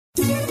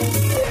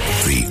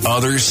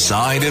Other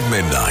Side of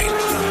Midnight.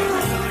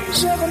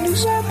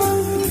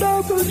 77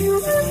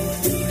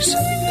 WABC.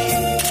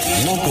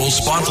 Local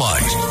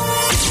Spotlight.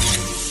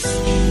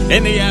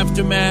 In the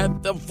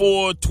aftermath of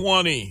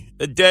 420,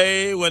 the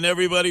day when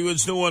everybody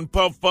was doing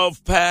Puff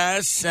Puff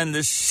Pass and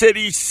the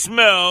city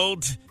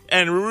smelled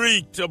and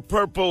reeked of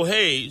purple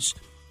haze,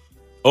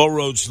 all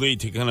roads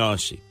lead to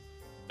Canarsie.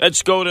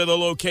 Let's go to the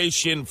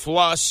location,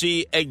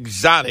 Flossie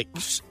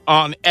Exotics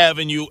on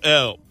Avenue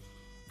L.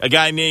 A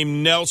guy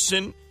named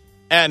Nelson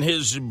and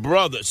his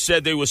brother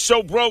said they were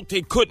so broke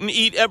they couldn't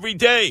eat every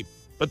day.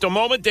 But the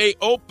moment they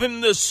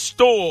opened the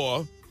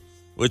store,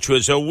 which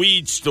was a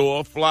weed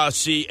store,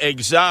 Flossie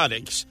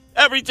Exotics,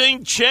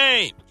 everything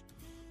changed.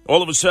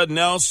 All of a sudden,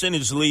 Nelson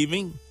is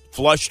leaving,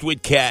 flushed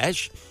with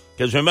cash.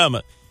 Because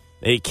remember,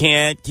 they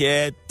can't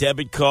get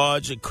debit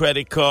cards or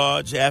credit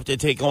cards. They have to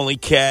take only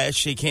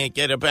cash. They can't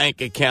get a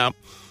bank account.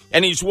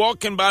 And he's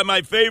walking by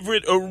my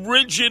favorite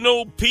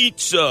Original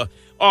Pizza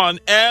on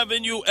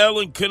Avenue L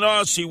in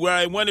Canarsie, where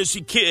I went as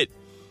a kid.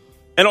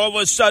 And all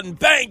of a sudden,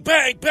 bang,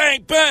 bang,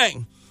 bang,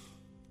 bang.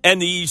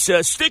 And these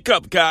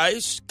stick-up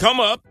guys come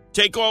up,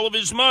 take all of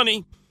his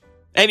money,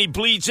 and he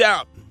bleeds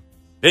out.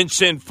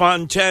 Vincent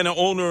Fontana,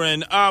 owner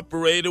and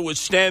operator, was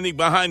standing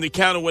behind the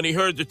counter when he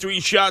heard the 3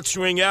 shots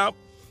ring out.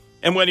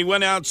 And when he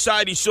went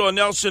outside, he saw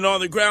Nelson on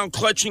the ground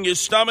clutching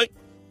his stomach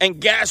and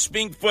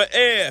gasping for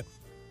air.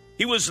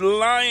 He was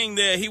lying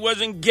there. He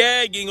wasn't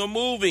gagging or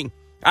moving.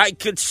 I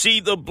could see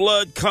the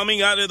blood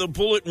coming out of the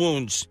bullet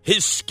wounds.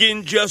 His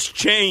skin just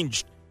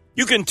changed.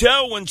 You can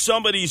tell when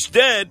somebody's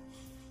dead.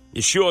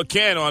 You sure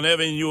can on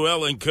Avenue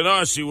L in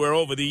Canarsie, where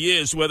over the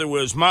years, whether it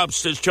was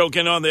mobsters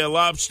choking on their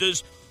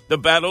lobsters, the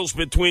battles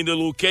between the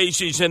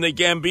Lucchese's and the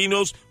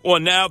Gambinos, or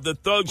now the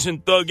thugs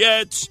and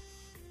thugettes,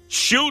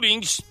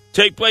 shootings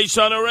take place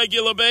on a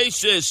regular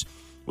basis.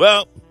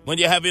 Well, when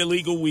you have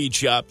illegal weed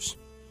shops,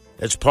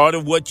 that's part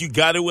of what you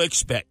got to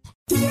expect.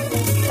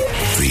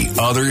 The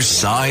Other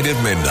Side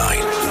of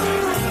Midnight.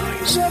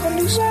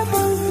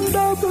 77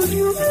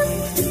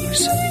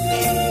 WABC.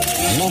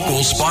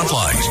 Local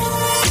Spotlight.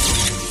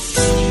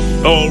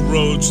 All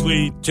roads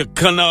lead to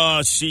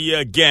Canarsie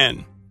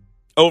again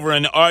over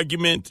an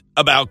argument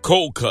about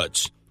cold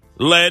cuts.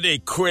 Led a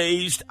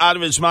crazed,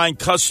 out-of-his-mind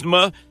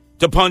customer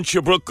to punch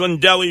a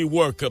Brooklyn deli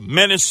worker,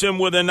 menace him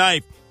with a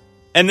knife,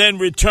 and then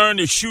return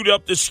to shoot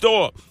up the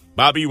store.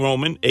 Bobby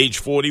Roman, age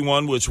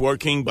 41, was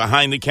working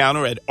behind the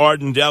counter at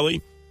Arden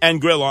Deli and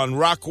Grill on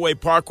Rockaway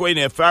Parkway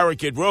near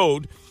Farragut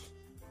Road.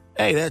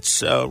 Hey,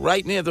 that's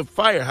right near the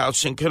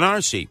firehouse in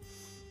Canarsie.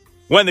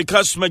 When the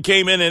customer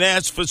came in and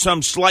asked for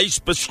some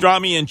sliced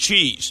pastrami and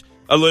cheese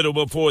a little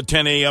before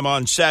 10 a.m.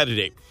 on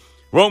Saturday.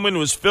 Roman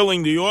was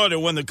filling the order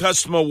when the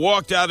customer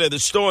walked out of the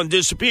store and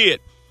disappeared.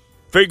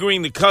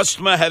 Figuring the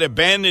customer had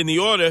abandoned the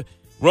order,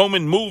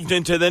 Roman moved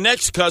into the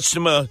next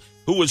customer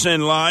who was in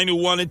line who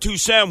wanted 2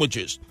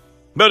 sandwiches.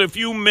 But a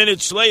few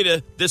minutes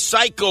later, the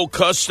psycho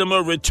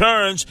customer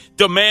returns,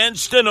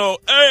 demands to know,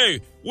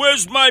 hey,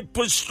 where's my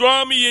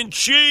pastrami and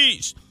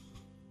cheese?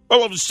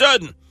 All of a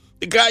sudden,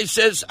 the guy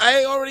says,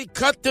 I already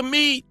cut the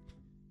meat.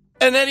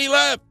 And then he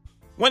left.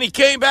 When he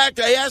came back,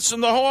 I asked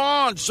him to hold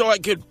on so I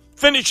could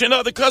finish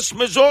another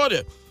customer's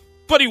order.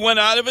 But he went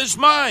out of his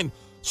mind,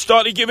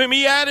 started giving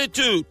me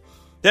attitude.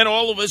 Then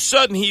all of a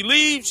sudden he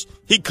leaves,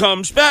 he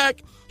comes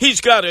back,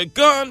 he's got a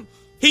gun,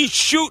 he's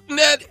shooting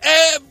at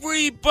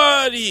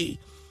everybody.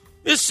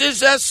 This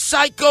is a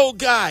psycho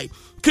guy.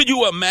 Could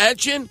you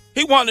imagine?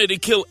 He wanted to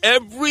kill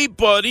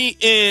everybody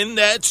in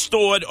that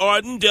store at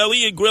Arden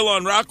Deli and Grill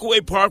on Rockaway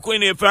Parkway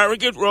near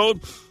Farragut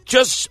Road,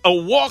 just a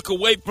walk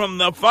away from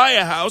the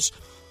firehouse,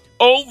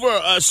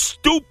 over a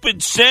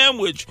stupid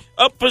sandwich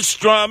of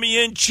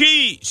pastrami and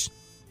cheese.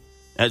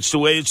 That's the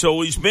way it's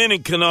always been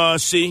in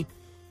Canarsie.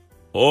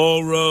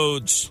 All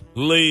roads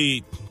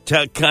lead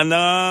to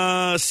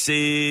Canarsie.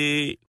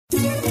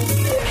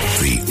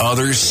 The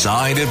Other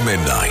Side of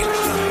Midnight.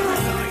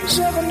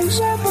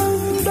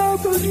 77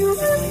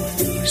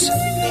 WABC.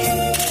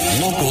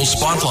 Local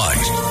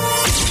Spotlight.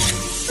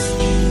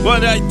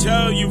 What I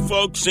tell you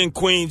folks in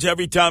Queens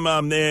every time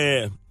I'm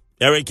there,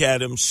 Eric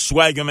Adams,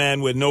 swagger man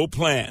with no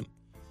plan,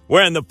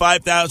 wearing the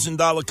 $5,000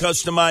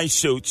 customized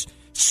suits,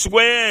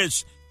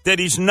 swears that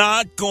he's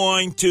not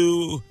going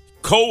to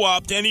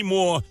co-opt any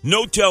more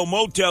no-tell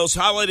motels,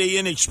 Holiday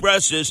Inn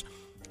Expresses,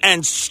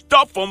 and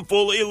stuff them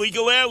full of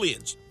illegal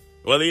aliens.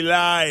 Well, he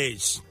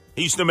lies.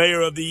 He's the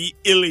mayor of the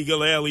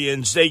illegal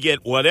aliens. They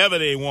get whatever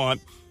they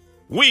want.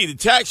 We, the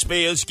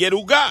taxpayers, get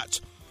ugats.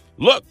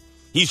 Look,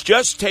 he's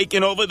just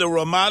taken over the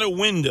Ramada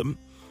Wyndham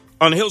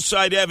on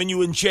Hillside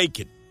Avenue in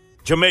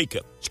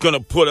Jamaica. It's going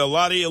to put a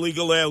lot of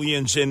illegal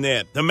aliens in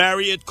there. The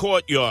Marriott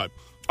Courtyard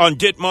on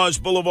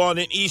Ditmars Boulevard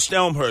in East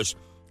Elmhurst,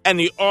 and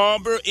the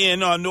Arbor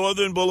Inn on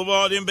Northern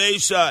Boulevard in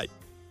Bayside.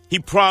 He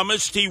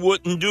promised he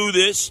wouldn't do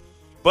this,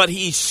 but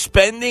he's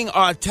spending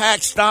our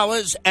tax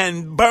dollars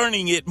and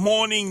burning it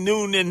morning,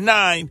 noon, and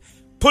 9,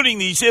 putting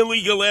these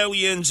illegal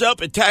aliens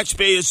up at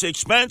taxpayers'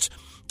 expense,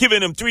 giving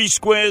them 3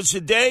 squares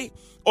a day,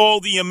 all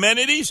the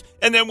amenities,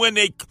 and then when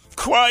they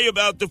cry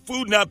about the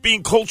food not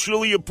being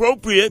culturally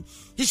appropriate.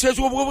 He says,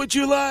 well, what would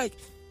you like?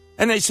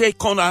 And they say,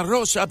 con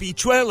arroz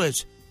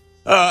habichuelas.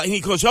 And he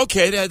goes,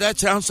 okay, that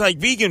sounds like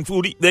vegan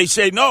food. They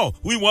say, no,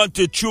 we want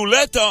the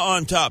chuleta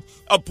on top.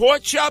 A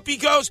pork chop, he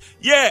goes,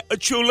 yeah, a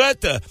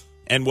chuleta.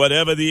 And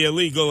whatever the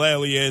illegal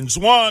aliens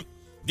want,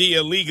 the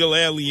illegal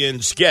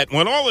aliens get.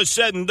 When all is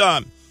said and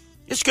done,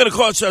 it's going to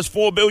cost us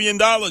 $4 billion.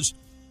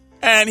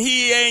 And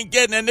he ain't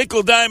getting a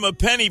nickel, dime, a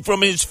penny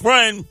from his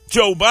friend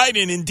Joe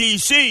Biden in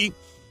D.C.,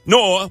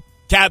 nor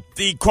tap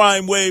the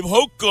crime wave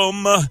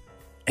hokum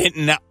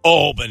in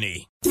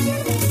Albany.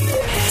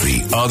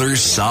 The Other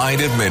Side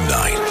of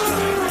Midnight.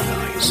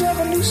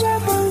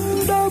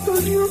 77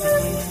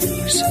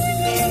 WABC.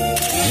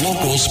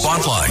 Local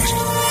Spotlight.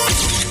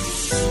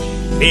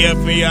 The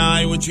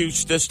FBI, which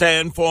used to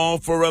stand for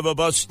forever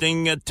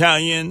busting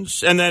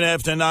Italians, and then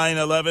after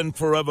 9/11,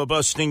 forever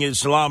busting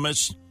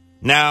Islamists,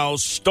 now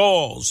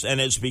stalls and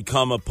has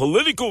become a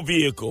political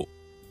vehicle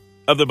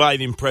of the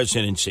Biden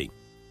presidency.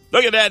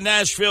 Look at that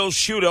Nashville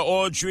shooter,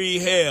 Audrey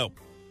Hale.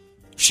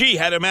 She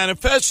had a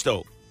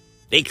manifesto.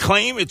 They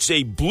claim it's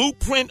a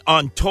blueprint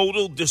on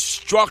total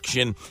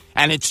destruction,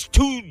 and it's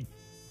too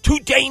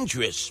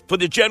dangerous for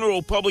the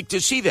general public to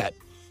see that.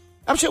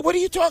 I'm saying, what are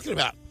you talking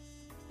about?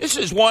 This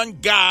is one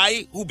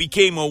guy who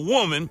became a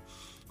woman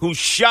who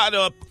shot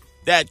up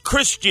that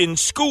Christian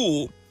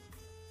school.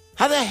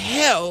 How the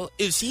hell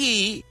is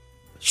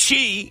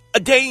she a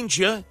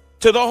danger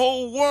to the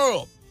whole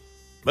world?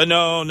 But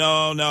no.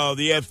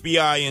 The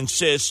FBI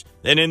insists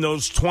that in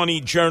those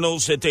 20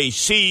 journals that they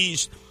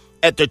seized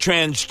at the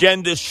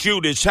transgender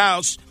shooter's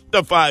house,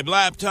 the 5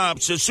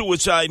 laptops, a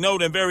suicide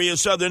note, and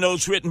various other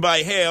notes written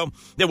by Hale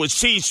that was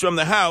seized from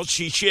the house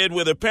she shared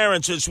with her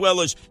parents, as well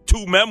as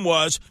 2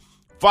 memoirs,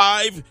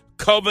 5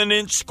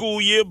 Covenant school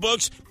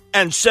yearbooks,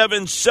 and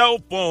 7 cell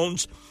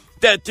phones,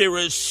 that there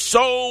is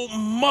so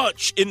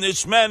much in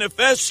this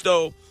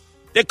manifesto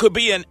that could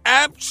be an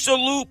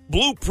absolute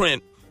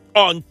blueprint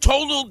on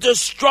total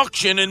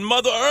destruction in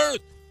Mother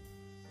Earth.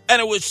 And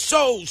it was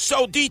so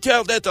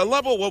detailed at the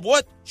level of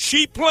what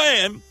she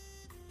planned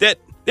that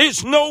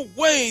there's no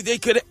way they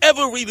could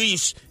ever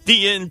release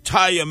the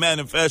entire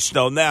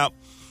manifesto. Now,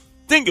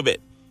 think of it.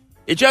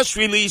 It just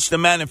released the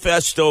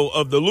manifesto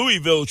of the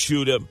Louisville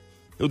shooter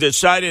who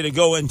decided to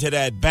go into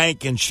that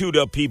bank and shoot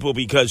up people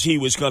because he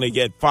was going to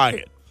get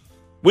fired.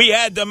 We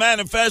had the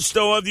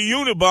manifesto of the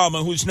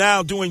Unabomber who's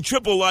now doing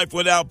triple life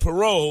without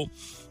parole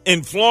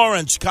in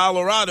Florence,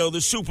 Colorado, the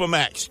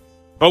Supermax.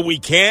 But we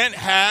can't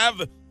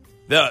have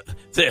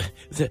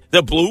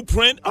the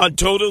blueprint on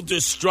total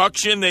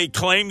destruction they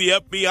claim the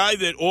FBI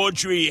that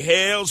Audrey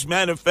Hale's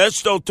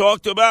manifesto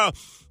talked about.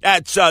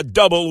 That's a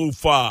double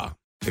oofa.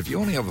 If you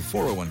only have a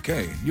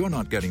 401k, you're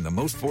not getting the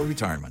most for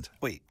retirement.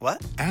 Wait,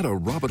 what? Add a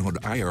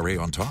Robinhood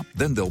IRA on top,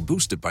 then they'll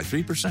boost it by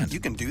 3%. You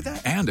can do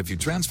that? And if you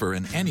transfer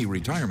in any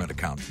retirement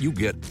account, you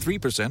get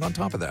 3% on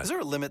top of that. Is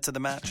there a limit to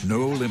the match?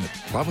 No limit.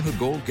 Robinhood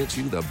Gold gets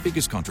you the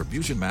biggest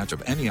contribution match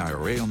of any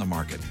IRA on the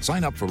market.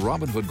 Sign up for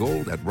Robinhood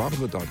Gold at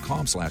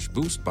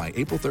Robinhood.com/boost by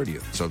April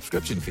 30th.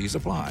 Subscription fees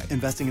apply.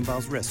 Investing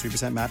involves risk.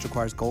 3% match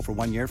requires gold for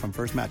 1 year from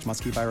first match.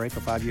 Must keep IRA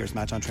for 5 years.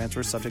 Match on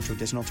transfers subject to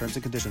additional terms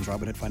and conditions.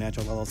 Robinhood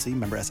Financial LLC,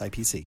 member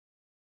SIPC.